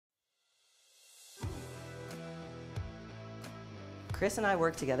Chris and I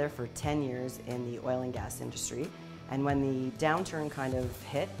worked together for 10 years in the oil and gas industry, and when the downturn kind of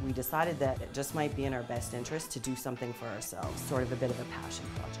hit, we decided that it just might be in our best interest to do something for ourselves, sort of a bit of a passion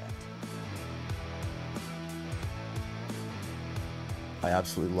project. I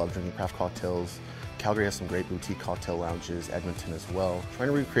absolutely love drinking craft cocktails. Calgary has some great boutique cocktail lounges, Edmonton as well. Trying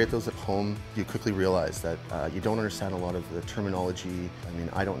to recreate those at home, you quickly realize that you don't understand a lot of the terminology. I mean,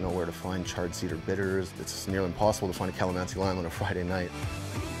 I don't know where to find charred cedar bitters. It's nearly impossible to find a calamansi lime on a Friday night.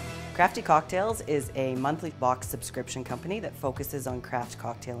 Crafty Cocktails is a monthly box subscription company that focuses on craft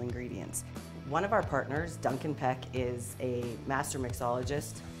cocktail ingredients. One of our partners, Duncan Peck, is a master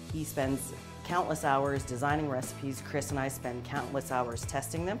mixologist. He spends countless hours designing recipes. Chris and I spend countless hours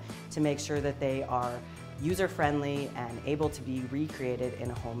testing them to make sure that they are user-friendly and able to be recreated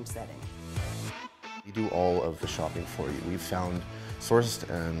in a home setting. We do all of the shopping for you. We've found, sourced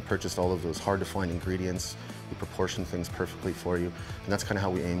and purchased all of those hard-to-find ingredients. We proportion things perfectly for you, and that's kind of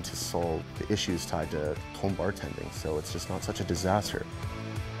how we aim to solve the issues tied to home bartending, so it's just not such a disaster.